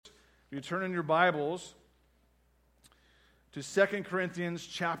You turn in your Bibles to 2 Corinthians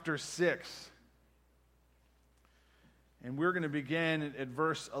chapter 6. And we're going to begin at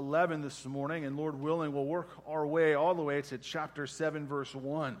verse 11 this morning, and Lord willing, we'll work our way all the way to chapter 7, verse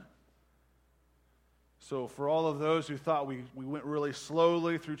 1. So for all of those who thought we went really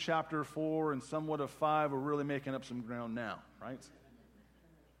slowly through chapter 4 and somewhat of 5, we're really making up some ground now, right?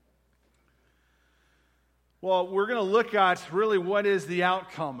 Well, we're going to look at really what is the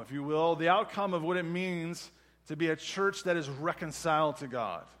outcome, if you will, the outcome of what it means to be a church that is reconciled to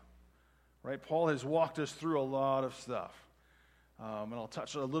God. Right? Paul has walked us through a lot of stuff. And I'll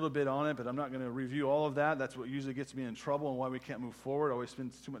touch a little bit on it, but I'm not going to review all of that. That's what usually gets me in trouble and why we can't move forward. I always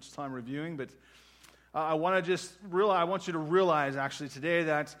spend too much time reviewing. But I want you to realize actually today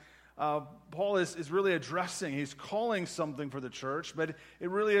that Paul is really addressing, he's calling something for the church, but it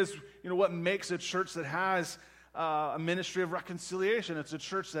really is, what makes a church that has a ministry of reconciliation. It's a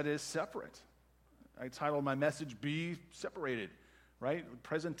church that is separate. I titled my message, Be Separated, right?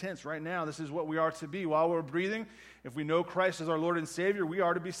 Present tense, right now, this is what we are to be. While we're breathing, if we know Christ as our Lord and Savior, we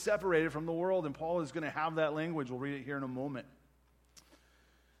are to be separated from the world, and Paul is going to have that language. We'll read it here in a moment.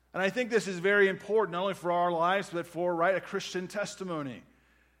 And I think this is very important, not only for our lives, but for, a Christian testimony.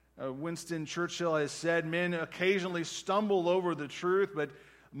 Winston Churchill has said, men occasionally stumble over the truth, but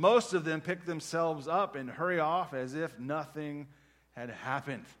most of them pick themselves up and hurry off as if nothing had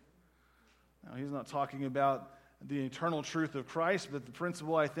happened. Now, he's not talking about the eternal truth of Christ, but the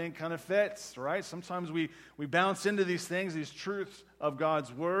principle, I think, kind of fits, right? Sometimes we bounce into these things, these truths of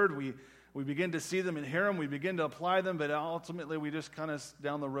God's Word. We begin to see them and hear them. We begin to apply them, but ultimately we just kind of,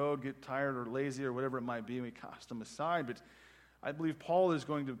 down the road, get tired or lazy or whatever it might be, and we cast them aside. But I believe Paul is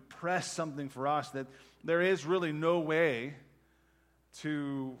going to press something for us, that there is really no way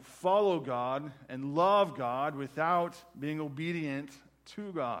to follow God and love God without being obedient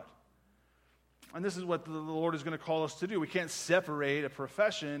to God. And this is what the Lord is going to call us to do. We can't separate a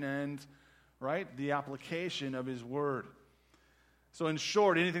profession and, the application of His Word. So in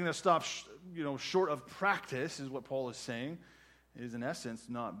short, anything that stops, short of practice, is what Paul is saying, is in essence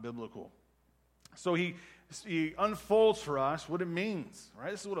not biblical. So he unfolds for us what it means, right?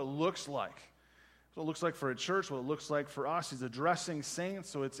 This is what it looks like. What it looks like for a church, what it looks like for us. He's addressing saints,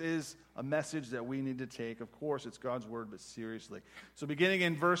 so it is a message that we need to take. Of course, it's God's Word, but seriously. So beginning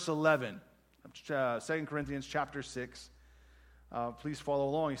in verse 11, 2 Corinthians chapter 6, please follow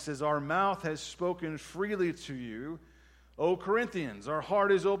along. He says, our mouth has spoken freely to you, O Corinthians, our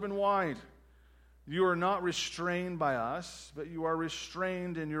heart is open wide. You are not restrained by us, but you are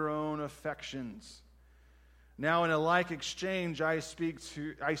restrained in your own affections. Now in a like exchange I speak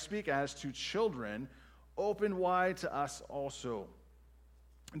as to children, open wide to us also.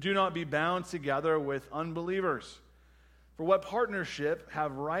 Do not be bound together with unbelievers. For what partnership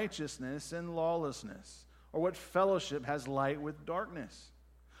have righteousness and lawlessness? Or what fellowship has light with darkness?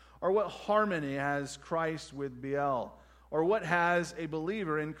 Or what harmony has Christ with Belial? Or what has a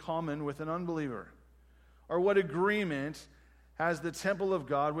believer in common with an unbeliever? Or what agreement has the temple of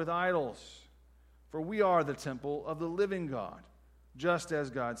God with idols? For we are the temple of the living God, just as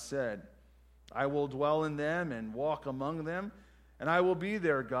God said, I will dwell in them and walk among them, and I will be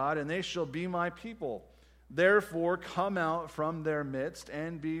their God, and they shall be my people. Therefore come out from their midst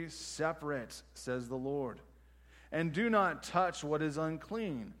and be separate, says the Lord. And do not touch what is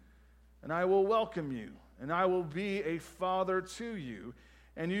unclean, and I will welcome you, and I will be a father to you,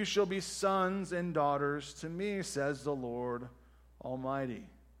 and you shall be sons and daughters to me, says the Lord Almighty.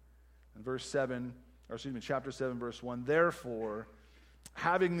 In chapter 7, verse 1, therefore,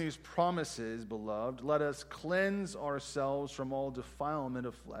 having these promises, beloved, let us cleanse ourselves from all defilement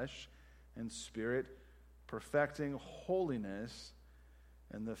of flesh and spirit, perfecting holiness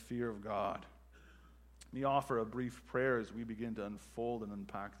and the fear of God. Let me offer a brief prayer as we begin to unfold and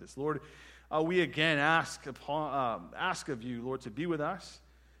unpack this. Lord, we again ask of you, Lord, to be with us,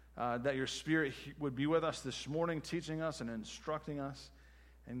 that your Spirit would be with us this morning, teaching us and instructing us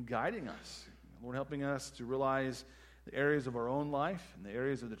and guiding us. Lord, helping us to realize the areas of our own life and the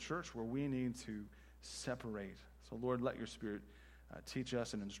areas of the church where we need to separate. So, Lord, let your Spirit teach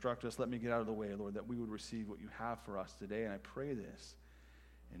us and instruct us. Let me get out of the way, Lord, that we would receive what you have for us today. And I pray this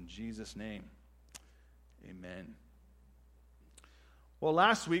in Jesus' name. Amen. Well,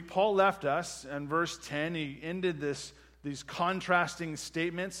 last week, Paul left us in verse 10. He ended these contrasting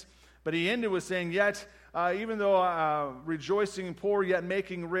statements, but he ended with saying, yet, even though rejoicing poor, yet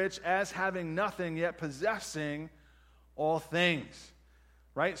making rich, as having nothing, yet possessing all things.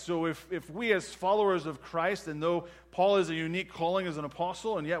 Right? So if we as followers of Christ, and though Paul is a unique calling as an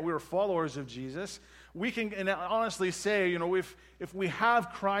apostle, and yet we are followers of Jesus, we can honestly say, if we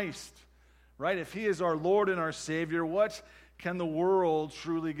have Christ, right, if he is our Lord and our Savior, what can the world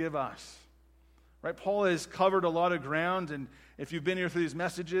truly give us? Right, Paul has covered a lot of ground, and if you've been here through these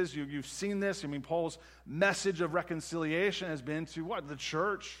messages, you've seen this. Paul's message of reconciliation has been to what? The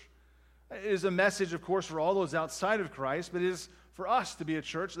church. It is a message, of course, for all those outside of Christ, but it is for us to be a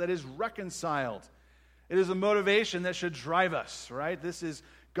church that is reconciled. It is a motivation that should drive us, right? This is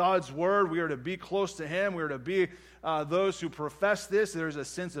God's word. We are to be close to him. We are to be those who profess this. There's a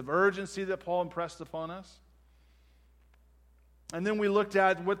sense of urgency that Paul impressed upon us. And then we looked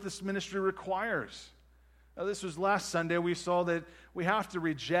at what this ministry requires. Now, this was last Sunday. We saw that we have to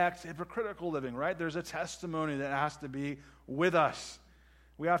reject hypocritical living, right? There's a testimony that has to be with us.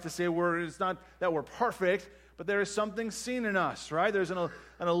 We have to say it's not that we're perfect, but there is something seen in us, right? There's an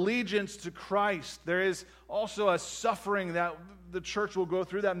allegiance to Christ. There is also a suffering that the church will go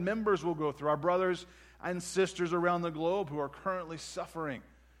through, that members will go through, our brothers and sisters around the globe who are currently suffering.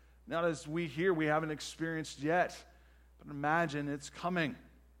 Not as we here, we haven't experienced yet. But imagine it's coming.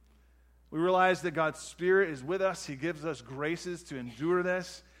 We realize that God's Spirit is with us. He gives us graces to endure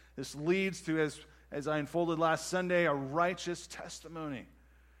this. This leads to, as I unfolded last Sunday, a righteous testimony.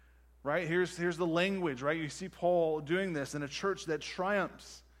 Right? Here's the language, right? You see Paul doing this in a church that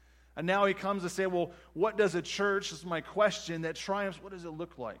triumphs. And now he comes to say, well, what does a church, this is my question, that triumphs, what does it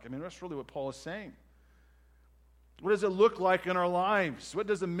look like? That's really what Paul is saying. What does it look like in our lives? What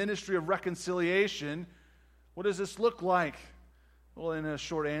does a ministry of reconciliation, what does this look like? Well, in a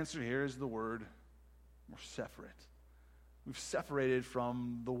short answer here is the word, we're separate. We've separated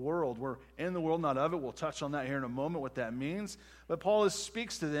from the world. We're in the world, not of it. We'll touch on that here in a moment, what that means. But Paul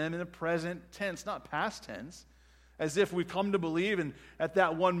speaks to them in the present tense, not past tense, as if we come to believe and at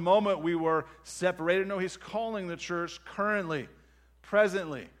that one moment we were separated. No, he's calling the church currently,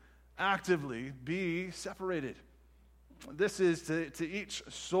 presently, actively be separated. This is to each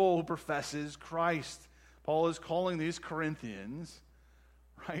soul who professes Christ. Paul is calling these Corinthians,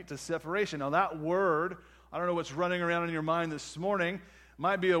 right, to separation. Now that word, I don't know what's running around in your mind this morning,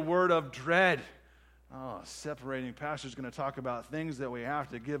 might be a word of dread. Oh, separating. Pastor's going to talk about things that we have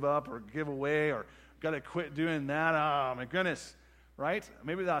to give up or give away or got to quit doing that. Oh, my goodness, right?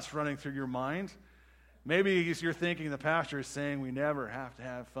 Maybe that's running through your mind. Maybe you're thinking the pastor is saying we never have to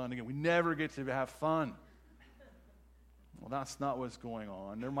have fun again. We never get to have fun. Well, that's not what's going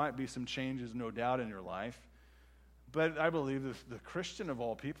on. There might be some changes, no doubt, in your life. But I believe the Christian of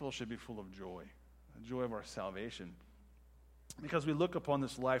all people should be full of joy, the joy of our salvation. Because we look upon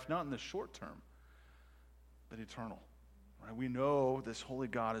this life not in the short term, but eternal. Right? We know this holy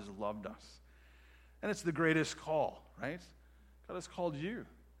God has loved us. And it's the greatest call, right? God has called you.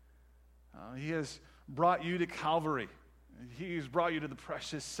 He has brought you to Calvary. He's brought you to the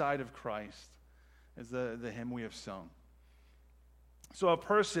precious side of Christ, as the hymn we have sung. So a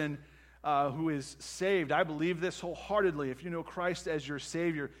person who is saved, I believe this wholeheartedly, if you know Christ as your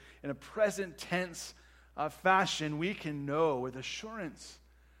Savior, in a present tense fashion, we can know with assurance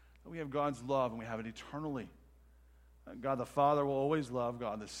that we have God's love and we have it eternally. God the Father will always love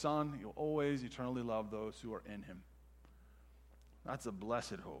God the Son. He will always eternally love those who are in him. That's a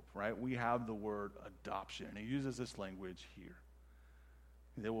blessed hope, right? We have the word adoption, and he uses this language here.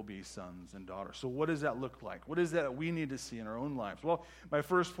 They will be sons and daughters. So what does that look like? What is that we need to see in our own lives? Well, my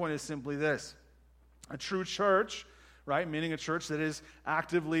first point is simply this. A true church, right, meaning a church that is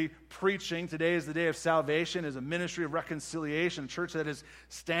actively preaching, today is the day of salvation, is a ministry of reconciliation, a church that is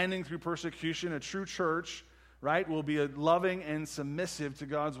standing through persecution, a true church, right, will be loving and submissive to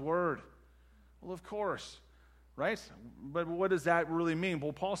God's word. Well, of course, right? But what does that really mean?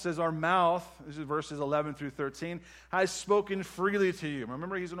 Well, Paul says our mouth, this is verses 11 through 13, has spoken freely to you.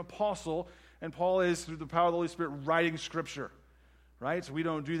 Remember, he's an apostle, and Paul is, through the power of the Holy Spirit, writing Scripture, right? So we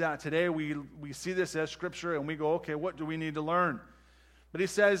don't do that today. We see this as Scripture, and we go, okay, what do we need to learn? But he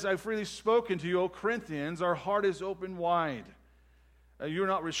says, I've freely spoken to you, O Corinthians. Our heart is open wide. You're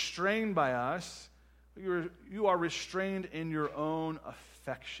not restrained by us. You are restrained in your own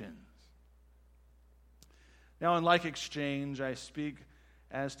affections. Now, in like exchange, I speak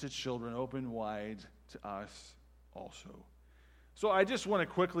as to children, open wide to us also. So I just want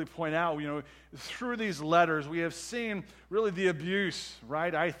to quickly point out, through these letters, we have seen really the abuse,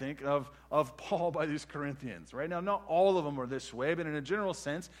 right, I think, of Paul by these Corinthians, right? Now, not all of them are this way, but in a general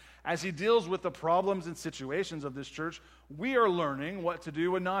sense, as he deals with the problems and situations of this church, we are learning what to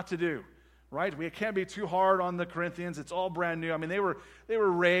do and not to do. Right? We can't be too hard on the Corinthians. It's all brand new. They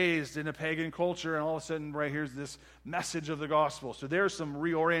were raised in a pagan culture, and all of a sudden, right here's this message of the gospel. So there's some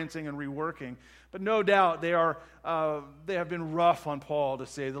reorienting and reworking. But no doubt they have been rough on Paul, to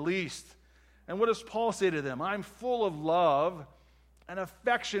say the least. And what does Paul say to them? I'm full of love and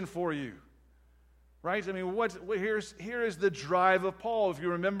affection for you. Right? I mean, here is the drive of Paul. If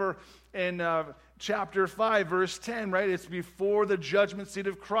you remember in chapter 5, verse 10, right? It's before the judgment seat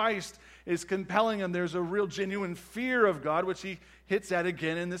of Christ is compelling him. There's a real genuine fear of God, which he hits at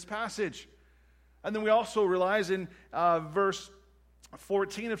again in this passage. And then we also realize in verse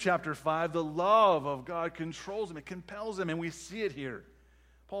 14 of chapter 5, the love of God controls him. It compels him, and we see it here.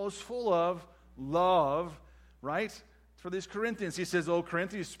 Paul is full of love, right? For these Corinthians. He says, oh,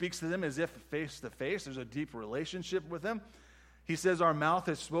 Corinthians, speaks to them as if face to face. There's a deep relationship with them. He says, our mouth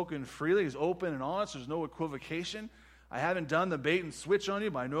has spoken freely. He's open and honest. There's no equivocation. I haven't done the bait and switch on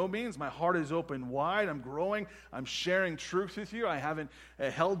you by no means. My heart is open wide. I'm growing. I'm sharing truth with you. I haven't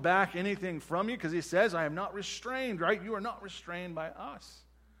held back anything from you, because he says, I am not restrained, right? You are not restrained by us.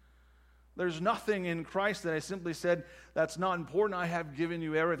 There's nothing in Christ that I simply said, that's not important. I have given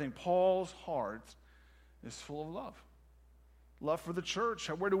you everything. Paul's heart is full of love. Love for the church.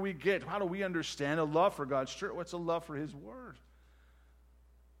 Where do we get? How do we understand a love for God's church? What's a love for his word?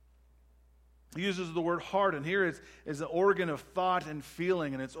 He uses the word heart, and here is the organ of thought and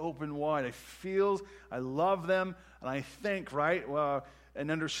feeling, and it's open wide. I feel, I love them, and I think, right,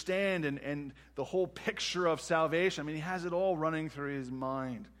 and understand, and the whole picture of salvation. I mean, he has it all running through his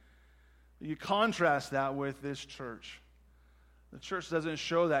mind. You contrast that with this church. The church doesn't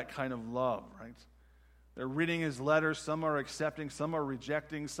show that kind of love, right? They're reading his letters. Some are accepting, some are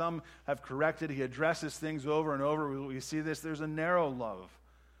rejecting, some have corrected. He addresses things over and over. We see this. There's a narrow love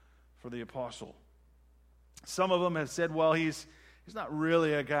for the apostle. Some of them have said, well, he's not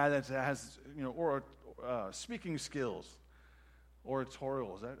really a guy that has, speaking skills,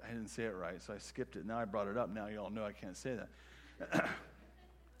 oratorials. I didn't say it right, so I skipped it. Now I brought it up. Now you all know I can't say that.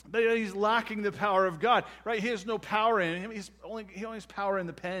 But he's lacking the power of God, right? He has no power in him. He only has power in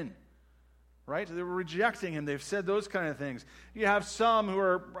the pen. Right? They were rejecting him. They've said those kind of things. You have some who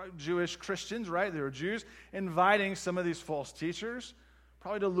are Jewish Christians, right? They were Jews, inviting some of these false teachers,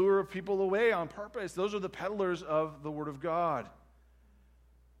 probably to lure people away on purpose. Those are the peddlers of the Word of God.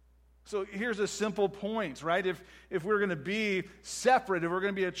 So here's a simple point, right? If we're going to be separate, if we're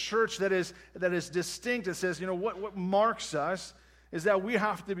going to be a church that is distinct, it says, what marks us is that we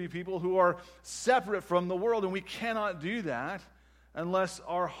have to be people who are separate from the world, and we cannot do that unless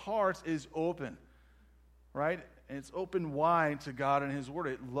our heart is open, right? And it's open wide to God and his word.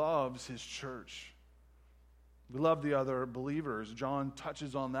 It loves his church. We love the other believers. John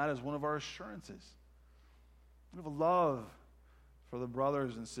touches on that as one of our assurances. We have a love for the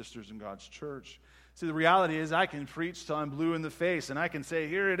brothers and sisters in God's church. See, the reality is I can preach till I'm blue in the face, and I can say,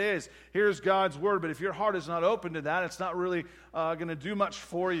 here it is. Here's God's word. But if your heart is not open to that, it's not really going to do much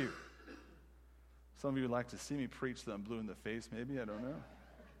for you. Some of you would like to see me preach that I'm blue in the face, maybe, I don't know.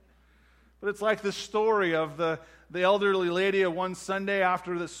 But it's like the story of the elderly lady of one Sunday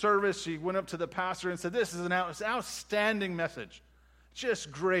after the service. She went up to the pastor and said, this is an outstanding message.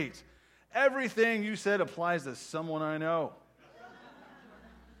 Just great. Everything you said applies to someone I know.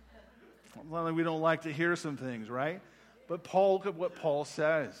 Well, we don't like to hear some things, right? But look at what Paul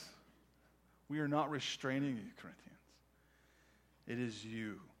says. We are not restraining you, Corinthians. It is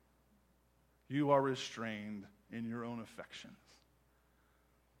you. You are restrained in your own affections.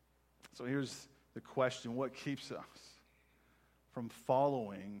 So here's the question. What keeps us from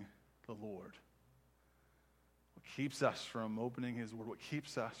following the Lord? What keeps us from opening his word? What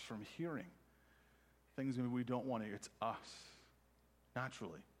keeps us from hearing things maybe we don't want to hear? It's us,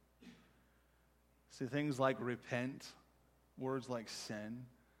 naturally. See, things like repent, words like sin,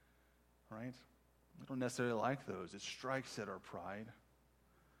 right? We don't necessarily like those. It strikes at our pride.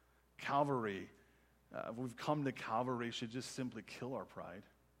 Calvary, if we've come to Calvary, should just simply kill our pride.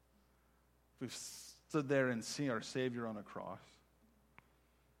 If we've stood there and seen our Savior on a cross.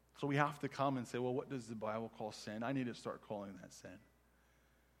 So we have to come and say, well, what does the Bible call sin? I need to start calling that sin.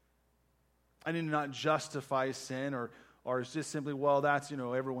 I need to not justify sin or it's just simply, well, that's,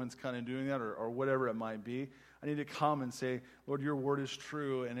 everyone's kind of doing that or whatever it might be. I need to come and say, Lord, your word is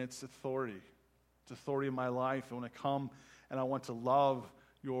true and it's authority. It's authority in my life. I want to come and I want to love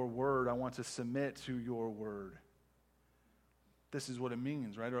your word. I want to submit to your word. This is what it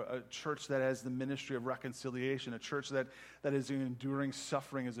means, right? A church that has the ministry of reconciliation, a church that is enduring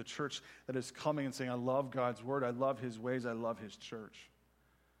suffering, is a church that is coming and saying, I love God's word, I love his ways, I love his church.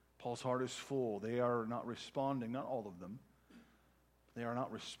 Paul's heart is full. They are not responding, not all of them. They are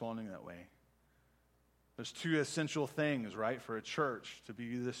not responding that way. There's two essential things, right, for a church to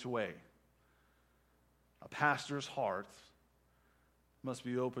be this way. A pastor's heart must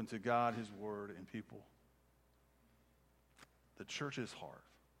be open to God, his word, and people. The church's heart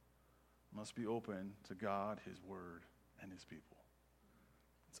must be open to God, His Word, and His people.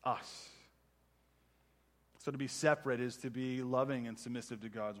 It's us. So to be separate is to be loving and submissive to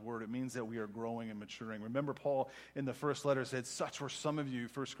God's Word. It means that we are growing and maturing. Remember, Paul in the first letter said, such were some of you,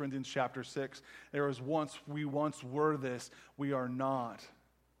 1 Corinthians chapter 6. We once were this. We are not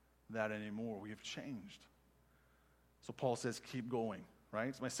that anymore. We have changed. So Paul says, keep going,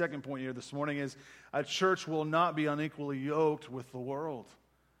 right? So my second point here this morning is a church will not be unequally yoked with the world.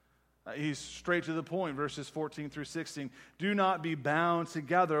 He's straight to the point, verses 14 through 16. Do not be bound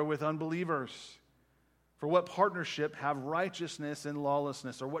together with unbelievers. For what partnership have righteousness and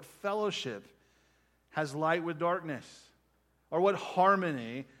lawlessness? Or what fellowship has light with darkness? Or what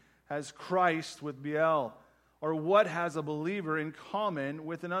harmony has Christ with Belial? Or what has a believer in common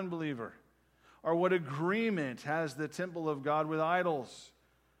with an unbeliever? Or what agreement has the temple of God with idols?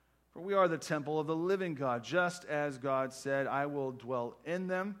 For we are the temple of the living God, just as God said, I will dwell in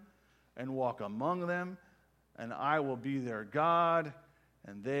them and walk among them, and I will be their God,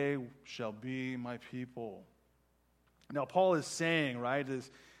 and they shall be my people. Now, Paul is saying, right,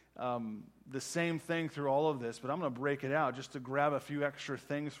 is the same thing through all of this, but I'm going to break it out just to grab a few extra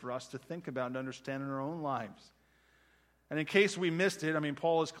things for us to think about and understand in our own lives. And in case we missed it,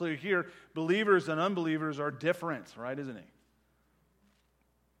 Paul is clear here, believers and unbelievers are different, right, isn't he?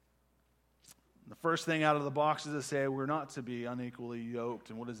 The first thing out of the box is to say we're not to be unequally yoked.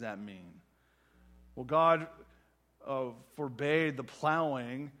 And what does that mean? Well, God forbade the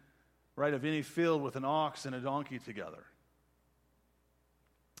plowing, right, of any field with an ox and a donkey together.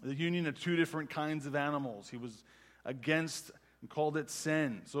 The union of two different kinds of animals. He was against and called it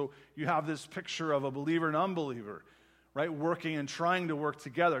sin. So you have this picture of a believer and unbeliever, right, working and trying to work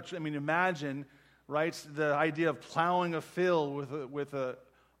together. Imagine, right, the idea of plowing a field with a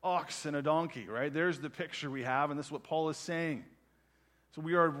ox and a donkey, right? There's the picture we have, and this is what Paul is saying. So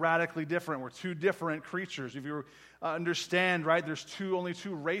we are radically different. We're two different creatures. If you understand, right, there's only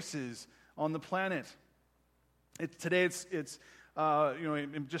two races on the planet. Today it's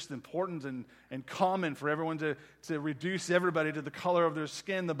just important and common for everyone to reduce everybody to the color of their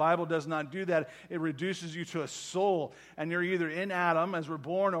skin. The Bible does not do that. It reduces you to a soul, and you're either in Adam, as we're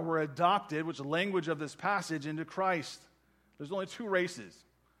born, or we're adopted, which is the language of this passage, into Christ. There's only two races.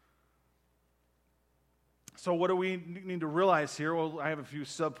 So what do we need to realize here? Well, I have a few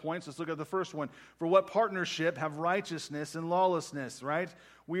sub-points. Let's look at the first one. For what partnership have righteousness and lawlessness, right?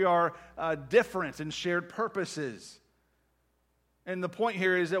 We are different in shared purposes. And the point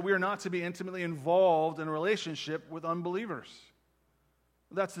here is that we are not to be intimately involved in a relationship with unbelievers.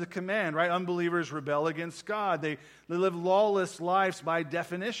 That's the command, right? Unbelievers rebel against God. They live lawless lives by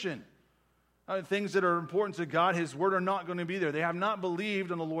definition. Things that are important to God, His Word, are not going to be there. They have not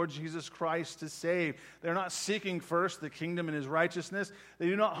believed on the Lord Jesus Christ to save. They're not seeking first the kingdom and His righteousness. They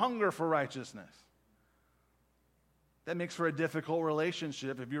do not hunger for righteousness. That makes for a difficult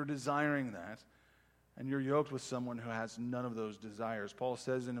relationship if you're desiring that and you're yoked with someone who has none of those desires. Paul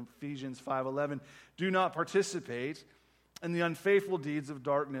says in Ephesians 5:11, do not participate in the unfaithful deeds of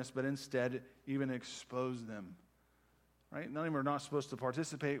darkness, but instead even expose them. Right? None of them are not supposed to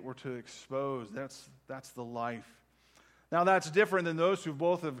participate. We're to expose. That's the life. Now, that's different than those who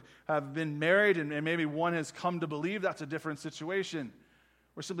both have been married and maybe one has come to believe. That's a different situation.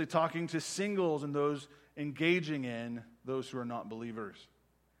 We're simply talking to singles and those engaging in those who are not believers.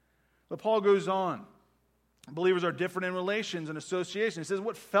 But Paul goes on. Believers are different in relations and associations. He says,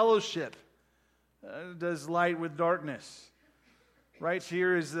 what fellowship does light with darkness? Right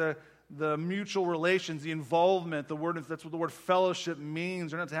here is the mutual relations, the involvement, that's what the word fellowship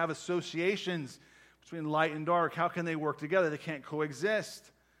means. They're not to have associations between light and dark. How can they work together? They can't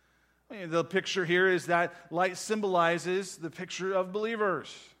coexist. The picture here is that light symbolizes the picture of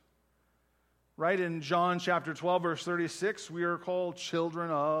believers. Right? In John chapter 12, verse 36, we are called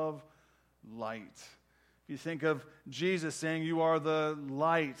children of light. If you think of Jesus saying, you are the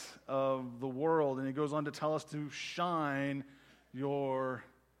light of the world, and He goes on to tell us to shine your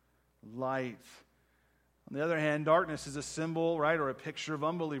light. On the other hand, darkness is a symbol, right, or a picture of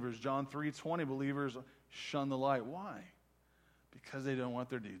unbelievers. John 3:20, believers shun the light. Why? Because they don't want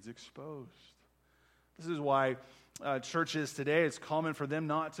their deeds exposed. This is why churches today, it's common for them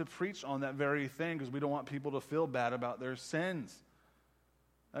not to preach on that very thing, because we don't want people to feel bad about their sins.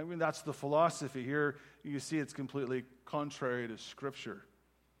 That's the philosophy. Here you see it's completely contrary to Scripture.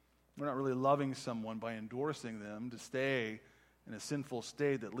 We're not really loving someone by endorsing them to stay in a sinful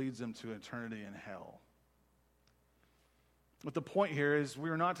state that leads them to eternity in hell. But the point here is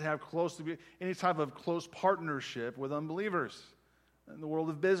we are not to have any type of close partnership with unbelievers. In the world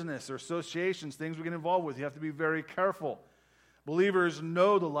of business or associations, things we get involved with, you have to be very careful. Believers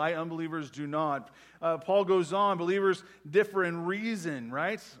know the light, unbelievers do not. Paul goes on, believers differ in reason,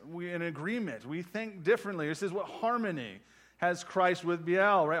 right? In agreement. We think differently. This is what harmony has Christ with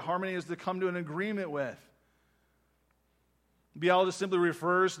Belial, right? Harmony is to come to an agreement with. Belial just simply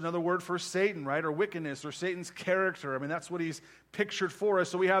refers to another word for Satan, right? Or wickedness, or Satan's character. I mean, that's what he's pictured for us.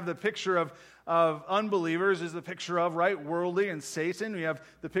 So we have the picture of unbelievers is the picture of, right, worldly and Satan. We have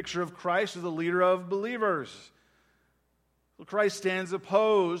the picture of Christ as the leader of believers. So Christ stands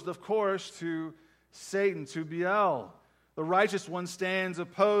opposed, of course, to Satan, to Belial. The righteous one stands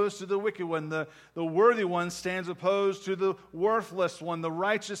opposed to the wicked one. The worthy one stands opposed to the worthless one. The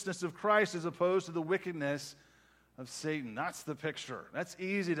righteousness of Christ is opposed to the wickedness of Satan. That's the picture. That's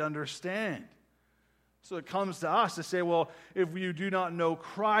easy to understand. So it comes to us to say, well, if you do not know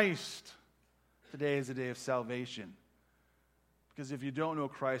Christ, today is the day of salvation. Because if you don't know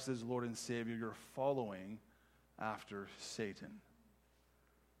Christ as Lord and Savior, you're following after Satan.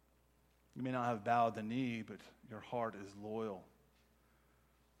 You may not have bowed the knee, but your heart is loyal.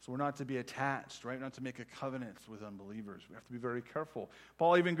 So we're not to be attached, right? Not to make a covenant with unbelievers. We have to be very careful.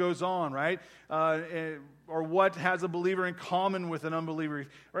 Paul even goes on, right? Or what has a believer in common with an unbeliever?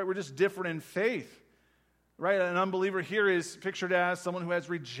 Right? We're just different in faith. Right? An unbeliever here is pictured as someone who has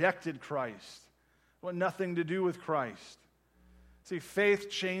rejected Christ. Want nothing to do with Christ. See,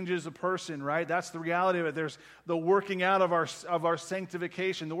 faith changes a person, right? That's the reality of it. There's the working out of our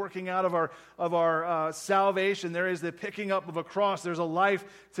sanctification, the working out of our salvation. There is the picking up of a cross. There's a life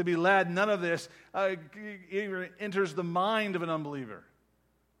to be led. None of this enters the mind of an unbeliever.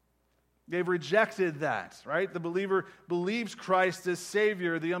 They've rejected that, right? The believer believes Christ as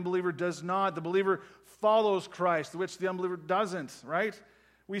Savior. The unbeliever does not. The believer follows Christ, which the unbeliever doesn't, right?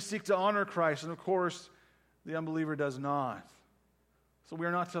 We seek to honor Christ, and of course, the unbeliever does not. So we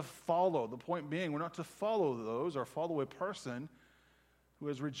are not to follow. The point being, we're not to follow those or follow a person who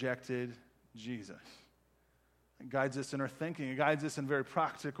has rejected Jesus. It guides us in our thinking. It guides us in a very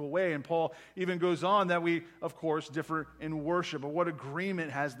practical way. And Paul even goes on that we, of course, differ in worship. But what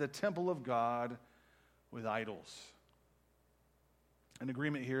agreement has the temple of God with idols? An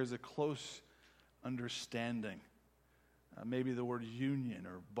agreement here is a close understanding. Maybe the word union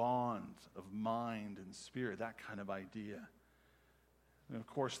or bond of mind and spirit, that kind of idea. And of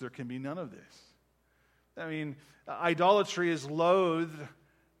course, there can be none of this. I mean, idolatry is loathed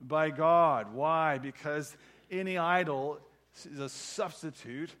by God. Why? Because any idol is a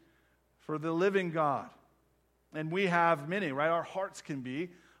substitute for the living God. And we have many, right? Our hearts can be,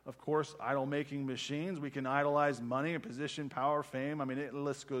 of course, idol-making machines. We can idolize money, position, power, fame. I mean, the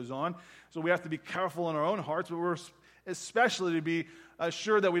list goes on. So we have to be careful in our own hearts, but we're especially to be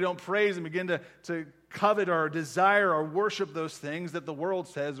sure that we don't praise and begin to covet or desire or worship those things that the world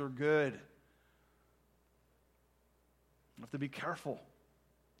says are good. We have to be careful.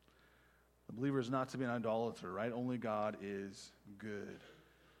 The believer is not to be an idolater, right? Only God is good.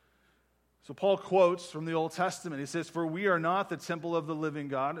 So Paul quotes from the Old Testament. He says, for we are not the temple of the living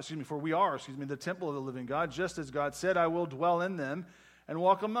God. For we are, the temple of the living God, just as God said, I will dwell in them and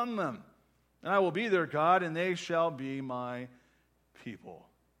walk among them. And I will be their God, and they shall be my people.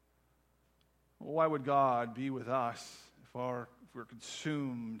 Well, why would God be with us if we're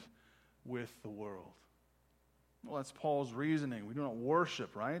consumed with the world? Well, that's Paul's reasoning. We do not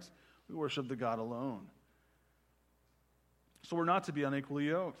worship, right? We worship the God alone. So we're not to be unequally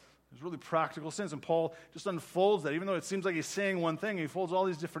yoked. There's really practical sense, and Paul just unfolds that. Even though it seems like he's saying one thing, he folds all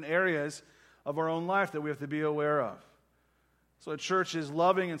these different areas of our own life that we have to be aware of. So a church is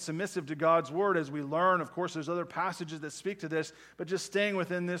loving and submissive to God's word as we learn. Of course, there's other passages that speak to this, but just staying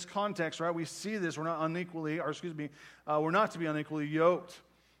within this context, right? We see this. We're not to be unequally yoked.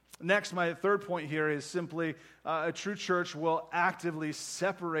 Next, my third point here is simply a true church will actively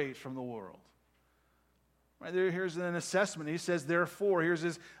separate from the world. Right, here's an assessment. He says, therefore, here's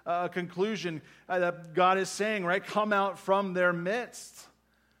his conclusion that God is saying, right? Come out from their midst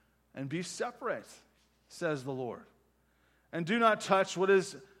and be separate, says the Lord. And do not touch what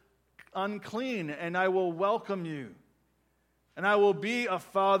is unclean, and I will welcome you. And I will be a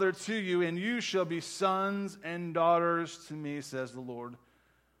father to you, and you shall be sons and daughters to me, says the Lord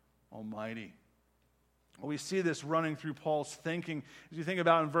Almighty. Well, we see this running through Paul's thinking. As you think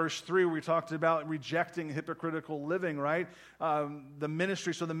about in verse 3, where we talked about rejecting hypocritical living, right? The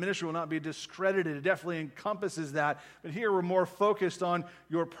ministry will not be discredited. It definitely encompasses that. But here we're more focused on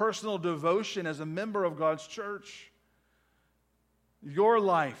your personal devotion as a member of God's church. Your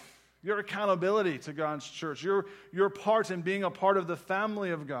life, your accountability to God's church, your part in being a part of the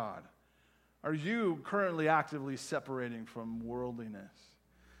family of God. Are you currently actively separating from worldliness?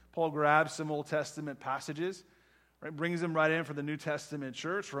 Paul grabs some Old Testament passages, Right? Brings them right in for the New Testament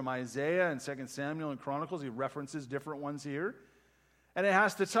church from Isaiah and 2 Samuel and Chronicles. He references different ones here. And it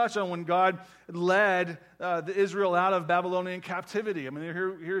has to touch on when God led the Israel out of Babylonian captivity. I mean,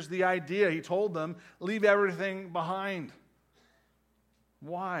 here's the idea. He told them, leave everything behind.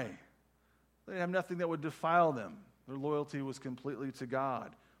 Why? They have nothing that would defile them. Their loyalty was completely to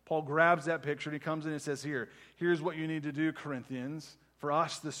God. Paul grabs that picture and he comes in and says, here's what you need to do, Corinthians. For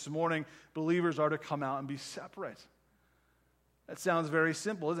us this morning, believers are to come out and be separate. That sounds very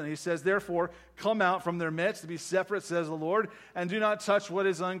simple, isn't it? He says, therefore, come out from their midst to be separate, says the Lord, and do not touch what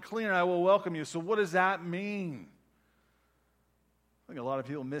is unclean, and I will welcome you. So what does that mean? I think a lot of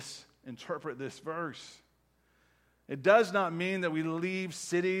people misinterpret this verse. It does not mean that we leave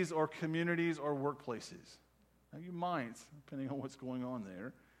cities or communities or workplaces. Now, you might, depending on what's going on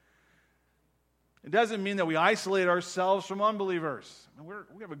there. It doesn't mean that we isolate ourselves from unbelievers.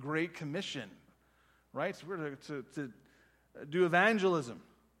 We have a great commission, right? So we're to do evangelism.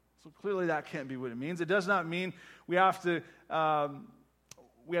 So clearly that can't be what it means. It does not mean we have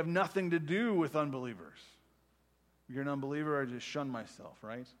nothing to do with unbelievers. If you're an unbeliever, I just shun myself,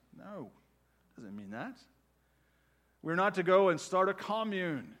 right? No, it doesn't mean that. We're not to go and start a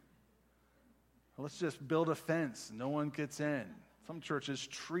commune. Let's just build a fence. No one gets in. Some churches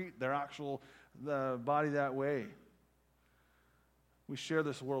treat their actual body that way. We share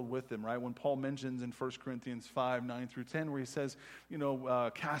this world with them, right? When Paul mentions in 1 Corinthians 5, 9 through 10, where he says,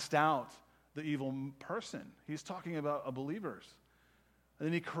 cast out the evil person. He's talking about believers. And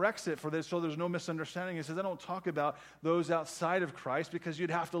then he corrects it for this so there's no misunderstanding. He says, I don't talk about those outside of Christ because you'd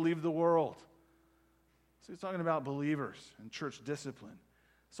have to leave the world. So he's talking about believers and church discipline.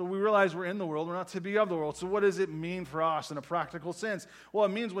 So we realize we're in the world. We're not to be of the world. So what does it mean for us in a practical sense? Well, it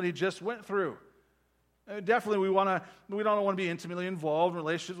means what he just went through. Definitely, we don't want to be intimately involved in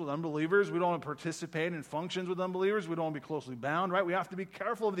relationships with unbelievers. We don't want to participate in functions with unbelievers. We don't want to be closely bound, right? We have to be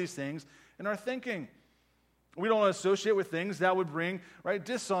careful of these things in our thinking. We don't want to associate with things that would bring, right,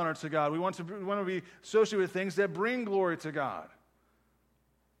 dishonor to God. We want to be associated with things that bring glory to God.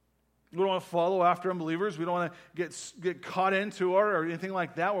 We don't want to follow after unbelievers. We don't want to get caught into or anything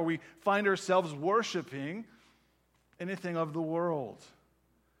like that where we find ourselves worshiping anything of the world.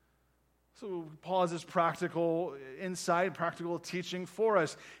 So Paul has this practical insight, practical teaching for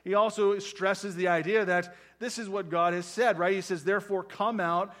us. He also stresses the idea that this is what God has said, right? He says, therefore come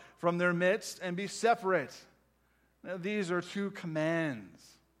out from their midst and be separate. Now these are two commands,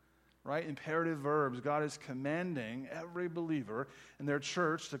 right? Imperative verbs. God is commanding every believer in their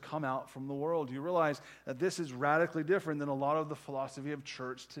church to come out from the world. You realize that this is radically different than a lot of the philosophy of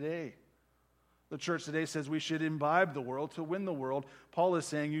church today. The church today says we should imbibe the world to win the world. Paul is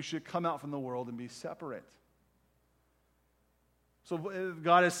saying you should come out from the world and be separate. So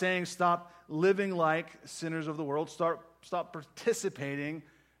God is saying stop living like sinners of the world. Stop participating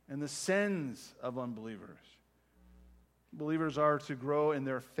in the sins of unbelievers. Believers are to grow in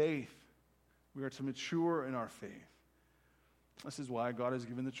their faith. We are to mature in our faith. This is why God has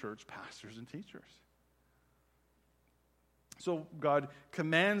given the church pastors and teachers. So God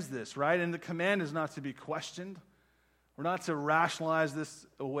commands this, right? And the command is not to be questioned. We're not to rationalize this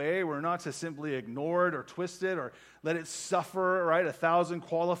away. We're not to simply ignore it or twist it or let it suffer, right? 1,000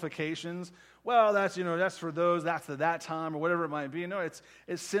 qualifications. Well, that's for those, that's at that time, or whatever it might be. No, it's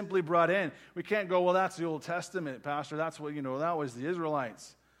simply brought in. We can't go, well, that's the Old Testament, Pastor. That's what, that was the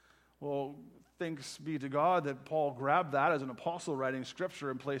Israelites. Well, thanks be to God that Paul grabbed that as an apostle writing scripture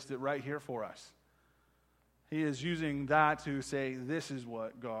and placed it right here for us. He is using that to say, this is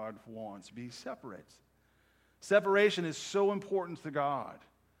what God wants. Be separate. Separation is so important to God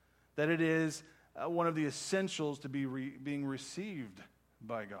that it is one of the essentials to being received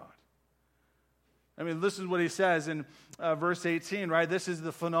by God. I mean, this is what he says in verse 18, right? This is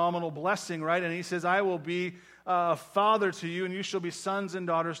the phenomenal blessing, right? And he says, I will be a father to you, and you shall be sons and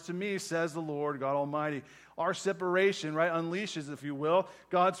daughters to me, says the Lord God Almighty. Our separation, right, unleashes, if you will,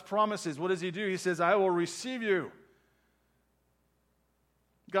 God's promises. What does he do? He says, I will receive you.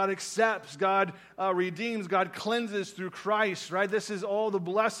 God accepts, God redeems, God cleanses through Christ, right? This is all the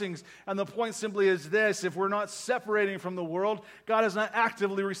blessings. And the point simply is this: if we're not separating from the world, God is not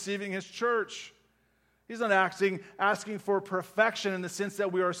actively receiving his church. He's not asking for perfection in the sense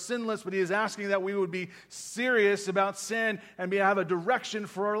that we are sinless, but he is asking that we would be serious about sin and have a direction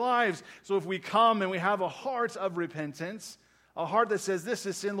for our lives. So if we come and we have a heart of repentance, a heart that says, this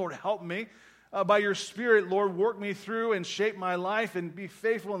is sin, Lord, help me. By your Spirit, Lord, work me through and shape my life and be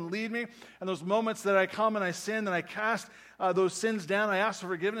faithful and lead me. And those moments that I come and I sin and I cast those sins down, I ask for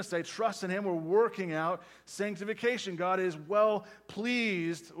forgiveness, I trust in him. We're working out sanctification. God is well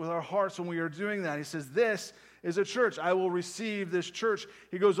pleased with our hearts when we are doing that. He says, this is a church. I will receive this church.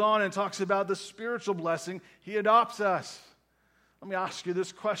 He goes on and talks about the spiritual blessing. He adopts us. Let me ask you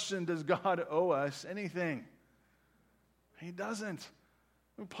this question. Does God owe us anything? He doesn't.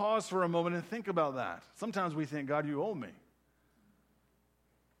 Let me pause for a moment and think about that. Sometimes we think, God, you owe me.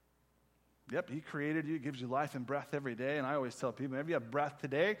 Yep, he created you, gives you life and breath every day. And I always tell people, if you have breath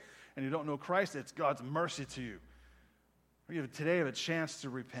today and you don't know Christ, it's God's mercy to you. Or you today have a chance to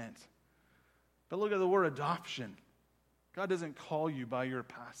repent. But look at the word adoption. God doesn't call you by your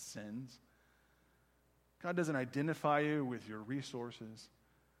past sins. God doesn't identify you with your resources.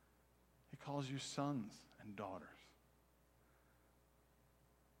 He calls you sons and daughters.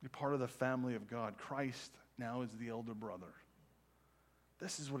 You're part of the family of God. Christ now is the elder brother.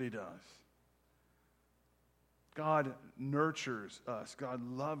 This is what he does. God nurtures us. God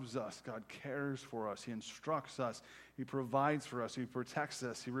loves us. God cares for us. He instructs us. He provides for us. He protects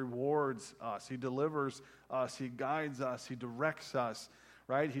us. He rewards us. He delivers us. He guides us. He directs us,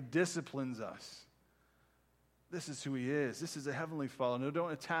 right? He disciplines us. This is who he is. This is a heavenly Father. No,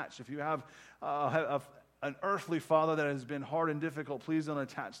 don't attach. If you have an earthly father that has been hard and difficult, please don't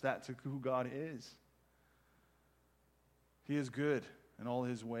attach that to who God is. He is good in all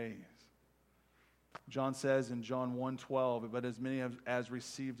his ways. John says in John 1:12, but as many as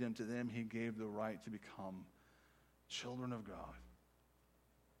received him, to them he gave the right to become children of God,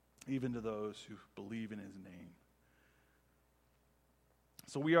 even to those who believe in his name.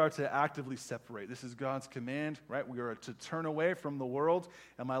 So we are to actively separate. This is God's command, right? We are to turn away from the world.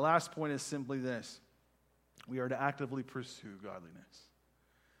 And my last point is simply this. We are to actively pursue godliness.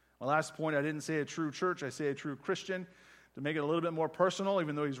 My last point, I didn't say a true church, I say a true Christian. To make it a little bit more personal,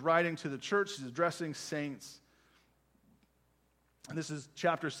 even though he's writing to the church, he's addressing saints. And this is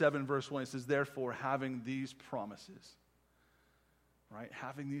chapter 7, verse 1. It says, therefore, having these promises, right?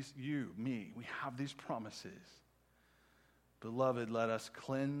 Having these, you, me, we have these promises. Beloved, let us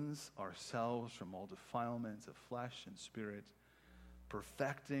cleanse ourselves from all defilements of flesh and spirit,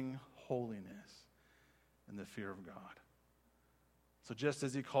 perfecting holiness in the fear of God. So just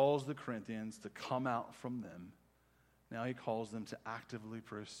as he calls the Corinthians to come out from them, now he calls them to actively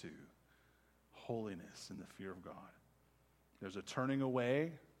pursue holiness in the fear of God. There's a turning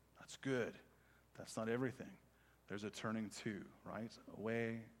away. That's good. That's not everything. There's a turning to, right?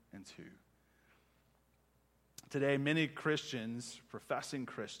 Away and to. Today, many Christians, professing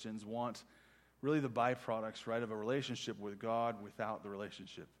Christians, want really the byproducts, right, of a relationship with God without the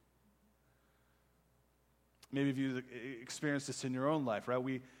relationship. Maybe if you've experienced this in your own life, right?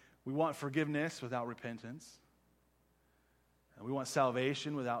 We want forgiveness without repentance. And we want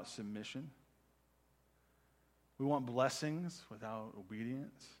salvation without submission. We want blessings without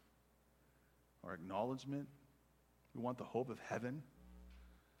obedience or acknowledgement. We want the hope of heaven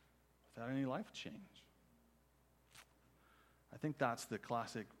without any life change. I think that's the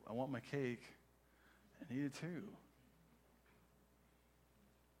classic, I want my cake and eat it too.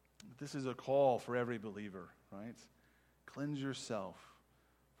 But this is a call for every believer, right? Cleanse yourself.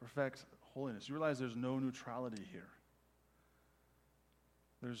 Perfect holiness. You realize there's no neutrality here.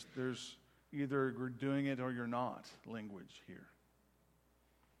 There's either you're doing it or you're not language here.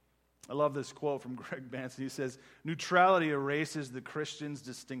 I love this quote from Greg Banson. He says, neutrality erases the Christian's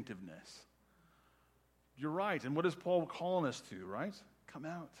distinctiveness. You're right. And what is Paul calling us to, right? Come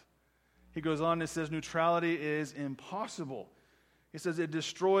out. He goes on and says, neutrality is impossible. He says it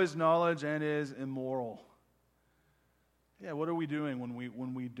destroys knowledge and is immoral. Yeah, what are we doing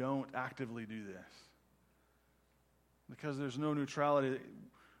when we don't actively do this? Because there's no neutrality.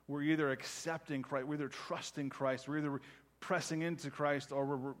 We're either accepting Christ, we're either trusting Christ, we're either pressing into Christ, or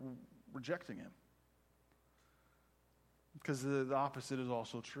we're rejecting him. Because the opposite is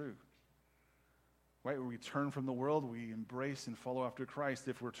also true. Right? When we turn from the world, we embrace and follow after Christ.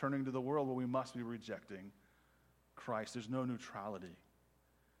 If we're turning to the world, well, we must be rejecting Christ. There's no neutrality.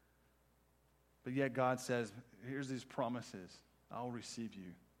 But yet God says, here's these promises. I'll receive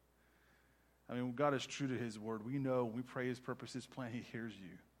you. I mean, God is true to his word. We know, we pray his purpose, his plan, he hears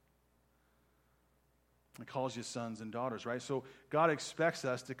you. He calls you sons and daughters, right? So God expects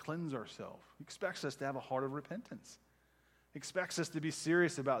us to cleanse ourselves. He expects us to have a heart of repentance. He expects us to be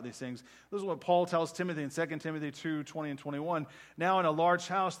serious about these things. This is what Paul tells Timothy in 2 Timothy 2:20 and 21. Now in a large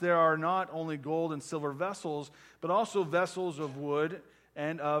house there are not only gold and silver vessels, but also vessels of wood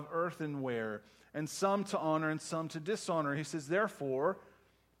and of earthenware, and some to honor and some to dishonor. He says, therefore,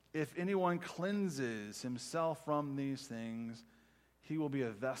 if anyone cleanses himself from these things, he will be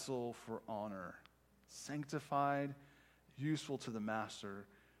a vessel for honor, sanctified, useful to the master,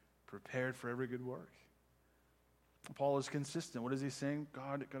 prepared for every good work. Paul is consistent. What is he saying?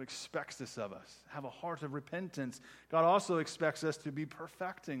 God expects this of us. Have a heart of repentance. God also expects us to be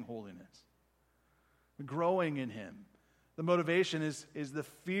perfecting holiness, growing in him. The motivation is the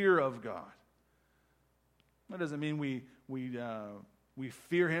fear of God. That doesn't mean we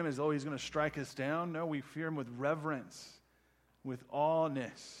fear him as though he's going to strike us down. No, we fear him with reverence, with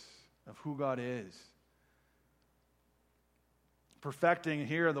awness of who God is. Perfecting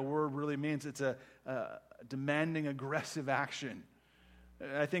here, the word really means it's a demanding aggressive action.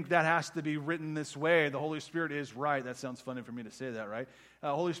 I think that has to be written this way. The Holy Spirit is right. That sounds funny for me to say that, right?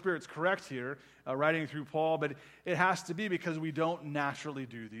 Holy Spirit's correct here, writing through Paul, but it has to be because we don't naturally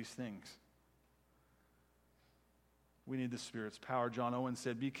do these things. We need the Spirit's power. John Owen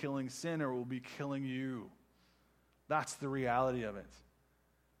said, be killing sin or it will be killing you. That's the reality of it.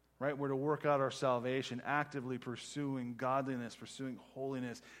 Right? We're to work out our salvation, actively pursuing godliness, pursuing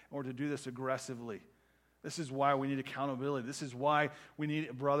holiness, and we're to do this aggressively. This is why we need accountability. This is why we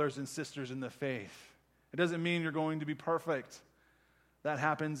need brothers and sisters in the faith. It doesn't mean you're going to be perfect. That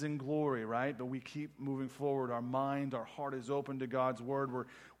happens in glory, right? But we keep moving forward. Our mind, our heart is open to God's word. We're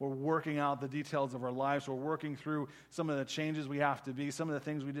working out the details of our lives. We're working through some of the changes we have to be, some of the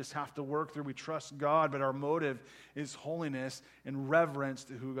things we just have to work through. We trust God, but our motive is holiness and reverence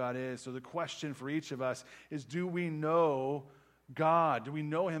to who God is. So the question for each of us is, do we know God? Do we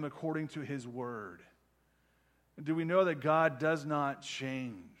know him according to his word? Do we know that God does not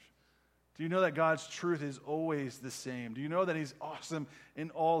change? Do you know that God's truth is always the same? Do you know that he's awesome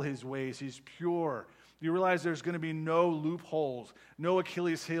in all his ways? He's pure. Do you realize there's going to be no loopholes, no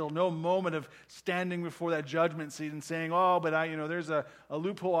Achilles heel, no moment of standing before that judgment seat and saying, oh, but there's a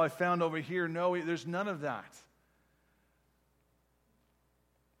loophole I found over here. No, there's none of that.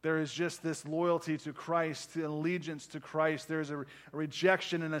 There is just this loyalty to Christ, an allegiance to Christ. There's a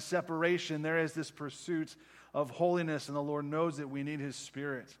rejection and a separation. There is this pursuit of holiness, and the Lord knows that we need his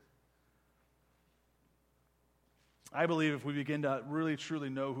Spirit. I believe if we begin to really, truly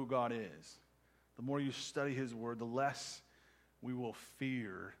know who God is, the more you study his word, the less we will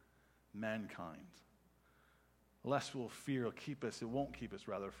fear mankind. The less we'll fear it won't keep us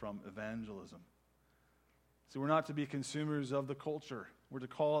from evangelism. So we're not to be consumers of the culture. We're to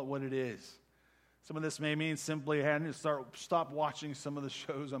call it what it is. Some of this may mean simply having to stop watching some of the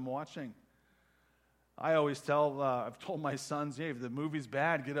shows I'm watching. I always I've told my sons, hey, if the movie's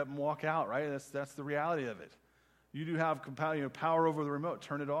bad, get up and walk out, right? That's the reality of it. You do have power over the remote.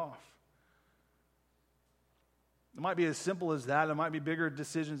 Turn it off. It might be as simple as that. There might be bigger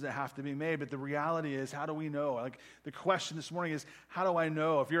decisions that have to be made, but the reality is, how do we know? Like the question this morning is, how do I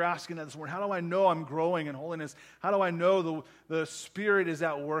know? If you're asking that this morning, how do I know I'm growing in holiness? How do I know the Spirit is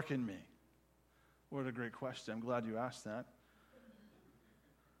at work in me? What a great question. I'm glad you asked that.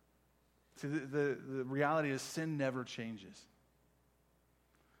 See, the reality is sin never changes.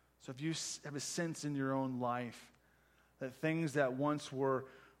 So if you have a sense in your own life that things that once were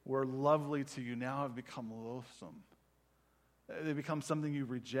lovely to you now have become loathsome. They become something you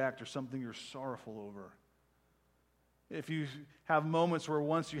reject or something you're sorrowful over. If you have moments where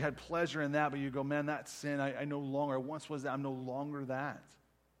once you had pleasure in that, but you go, man, that sin, I no longer, once was that, I'm no longer that.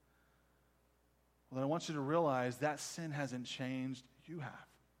 Well, then I want you to realize that sin hasn't changed, you have.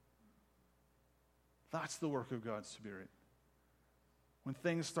 That's the work of God's Spirit. When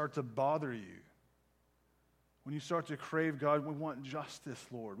things start to bother you, when you start to crave God, we want justice,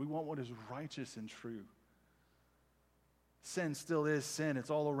 Lord. We want what is righteous and true. Sin still is sin. It's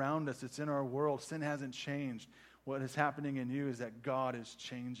all around us. It's in our world. Sin hasn't changed. What is happening in you is that God is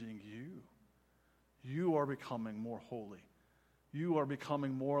changing you. You are becoming more holy. You are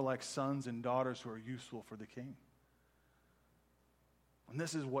becoming more like sons and daughters who are useful for the King. And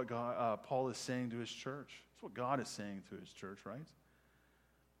this is what Paul is saying to his church. It's what God is saying to his church, right?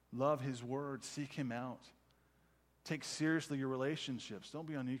 Love his word. Seek him out. Take seriously your relationships. Don't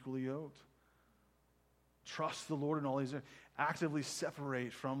be unequally yoked. Trust the Lord in all these areas. Actively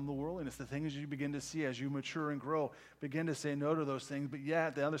separate from the worldliness. The things you begin to see as you mature and grow, begin to say no to those things, but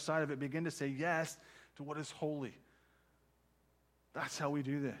yet, the other side of it, begin to say yes to what is holy. That's how we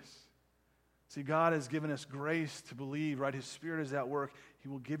do this. See, God has given us grace to believe, right? His Spirit is at work. He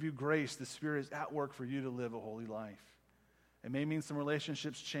will give you grace. The Spirit is at work for you to live a holy life. It may mean some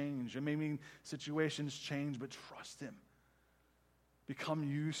relationships change. It may mean situations change, but trust him. Become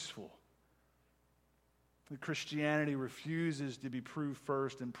useful. Christianity refuses to be proved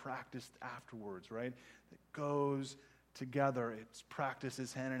first and practiced afterwards, right? It goes together. It's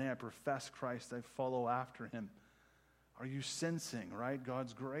practices hand in hand. Profess Christ. I follow after him. Are you sensing, right,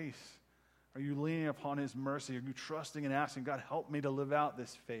 God's grace? Are you leaning upon his mercy? Are you trusting and asking, God, help me to live out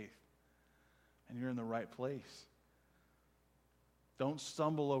this faith? And you're in the right place. Don't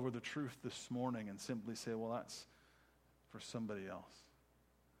stumble over the truth this morning and simply say, well, that's for somebody else.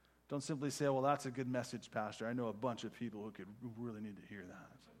 Don't simply say, well, that's a good message, Pastor. I know a bunch of people who really need to hear that.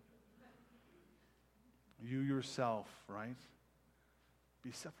 You yourself, right?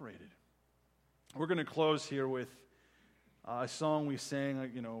 Be separated. We're going to close here with a song we sang,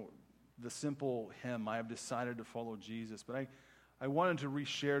 the simple hymn, I have decided to follow Jesus. But I wanted to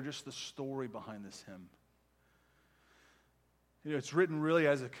reshare just the story behind this hymn. It's written really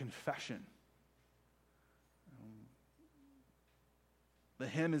as a confession. The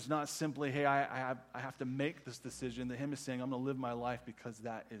hymn is not simply, hey, I have to make this decision. The hymn is saying, I'm going to live my life because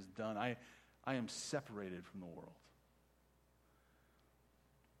that is done. I am separated from the world.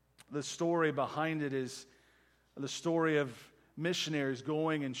 The story behind it is the story of missionaries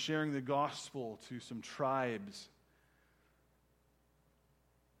going and sharing the gospel to some tribes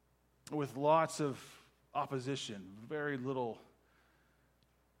with lots of opposition, very little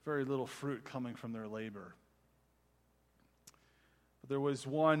fruit coming from their labor. But there was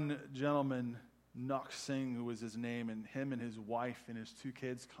one gentleman, Nuk Singh, who was his name, and him and his wife and his 2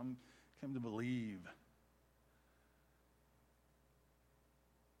 kids came to believe.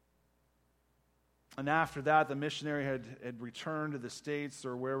 And after that, the missionary had returned to the States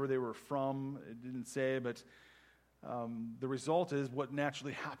or wherever they were from. It didn't say, but the result is what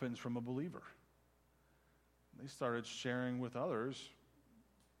naturally happens from a believer. They started sharing with others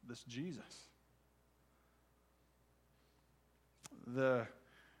this Jesus. The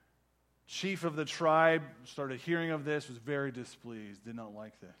chief of the tribe started hearing of this, was very displeased, did not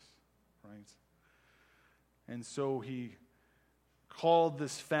like this, right? And so he called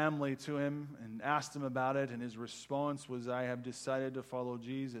this family to him and asked him about it, and his response was, I have decided to follow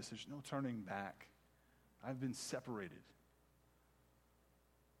Jesus. There's no turning back. I've been separated.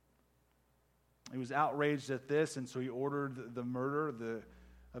 He was outraged at this, and so he ordered the murder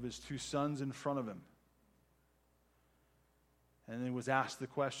of his 2 sons in front of him. And he was asked the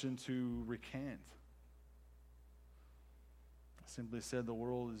question to recant. Simply said, the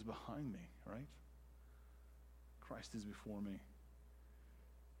world is behind me, right? Christ is before me.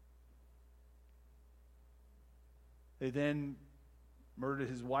 They then murdered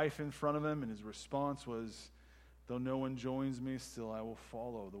his wife in front of him, and his response was, though no one joins me, still I will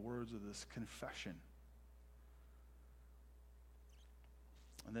follow. The words of this confession.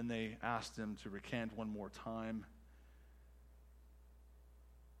 And then they asked him to recant one more time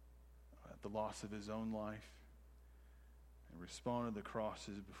at the loss of his own life, and responded, the cross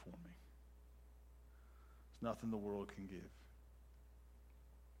is before me. There's nothing the world can give.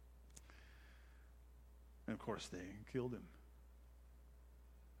 And of course, they killed him.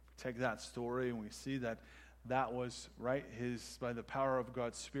 Take that story and we see that was, right, by the power of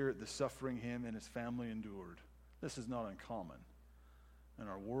God's Spirit, the suffering him and his family endured. This is not uncommon in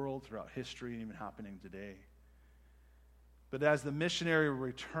our world, throughout history, and even happening today. But as the missionary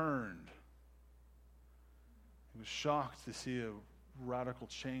returned, he was shocked to see a radical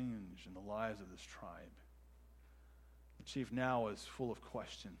change in the lives of this tribe. The chief now is full of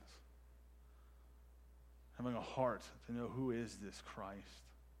questions, having a heart to know, who is this Christ?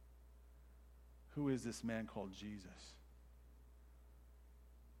 Who is this man called Jesus?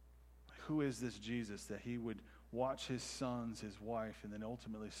 Who is this Jesus that he would watch his sons, his wife, and then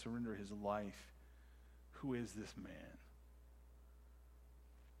ultimately surrender his life? Who is this man?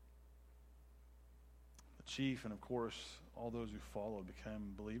 The chief, and of course, all those who followed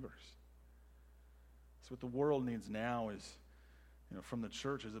became believers. So what the world needs now is, from the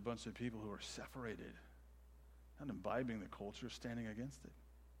church, is a bunch of people who are separated, not imbibing the culture, standing against it.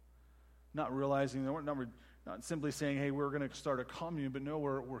 Not realizing, not simply saying, hey, we're going to start a commune, but no,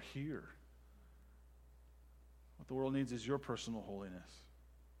 we're here. What the world needs is your personal holiness.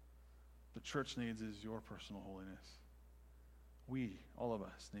 The church needs is your personal holiness. We, all of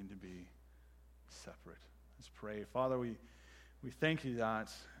us, need to be separate. Let's pray. Father, we thank you that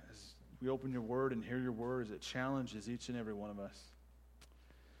as we open your word and hear your words, it challenges each and every one of us.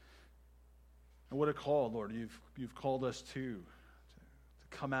 And what a call, Lord, you've called us to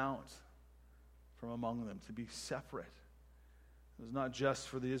come out from among them, to be separate. It was not just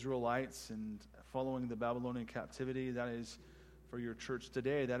for the Israelites and following the Babylonian captivity. That is for your church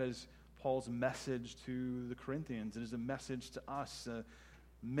today. That is Paul's message to the Corinthians. It is a message to us, a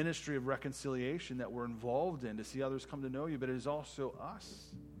ministry of reconciliation that we're involved in to see others come to know you, but it is also us.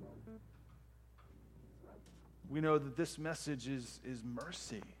 We know that this message is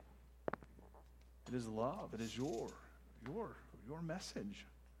mercy. It is love. It is your message.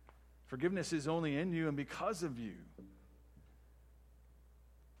 Forgiveness is only in you and because of you.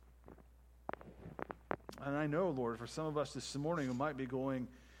 And I know, Lord, for some of us this morning who might be going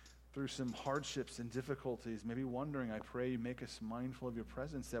through some hardships and difficulties, maybe wondering, I pray you make us mindful of your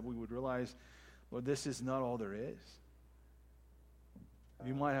presence, that we would realize, Lord, this is not all there is.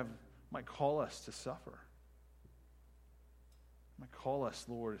 You might call us to suffer. You might call us,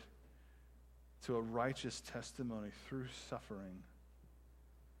 Lord, to a righteous testimony through suffering.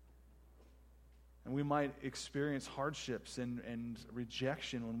 And we might experience hardships and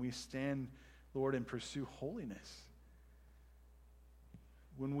rejection when we stand, Lord, and pursue holiness.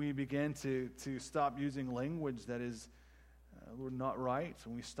 When we begin to stop using language that is, Lord, not right.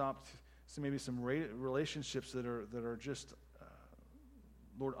 When we stop maybe some relationships that are just,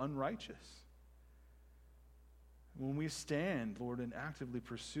 Lord, unrighteous. When we stand, Lord, and actively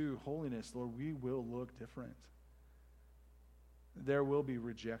pursue holiness, Lord, we will look different. There will be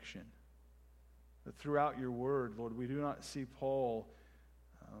rejection. But throughout your word, Lord, we do not see Paul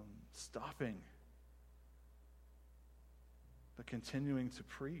stopping, but continuing to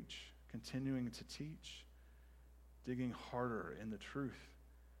preach, continuing to teach, digging harder in the truth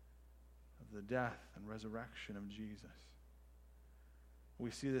of the death and resurrection of Jesus.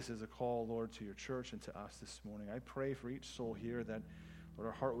 We see this as a call, Lord, to your church and to us this morning. I pray for each soul here that, Lord,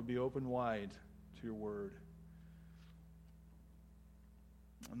 our heart would be open wide to your word.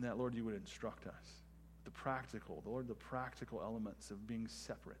 And that, Lord, you would instruct us. The practical elements of being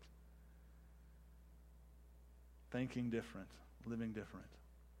separate. Thinking different, living different.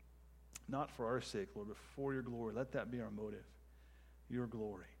 Not for our sake, Lord, but for your glory. Let that be our motive. Your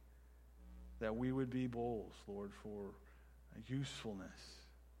glory. That we would be bowls, Lord, for usefulness.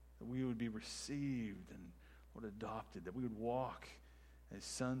 That we would be received and, Lord, adopted. That we would walk as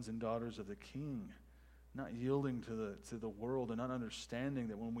sons and daughters of the King. Not yielding to the world and not understanding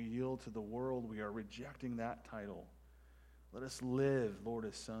that when we yield to the world, we are rejecting that title. Let us live, Lord,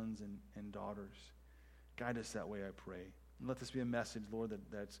 as sons and daughters. Guide us that way, I pray. And let this be a message, Lord,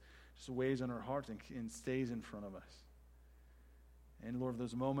 that's just weighs on our hearts and stays in front of us. And, Lord,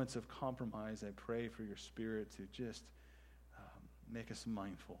 those moments of compromise, I pray for your Spirit to just make us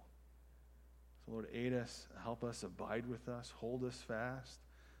mindful. So, Lord, aid us, help us, abide with us, hold us fast.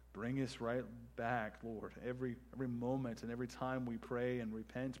 Bring us right back, Lord, every moment and every time we pray and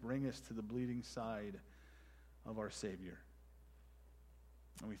repent, bring us to the bleeding side of our Savior.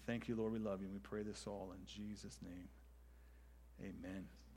 And we thank you, Lord, we love you, and we pray this all in Jesus' name. Amen.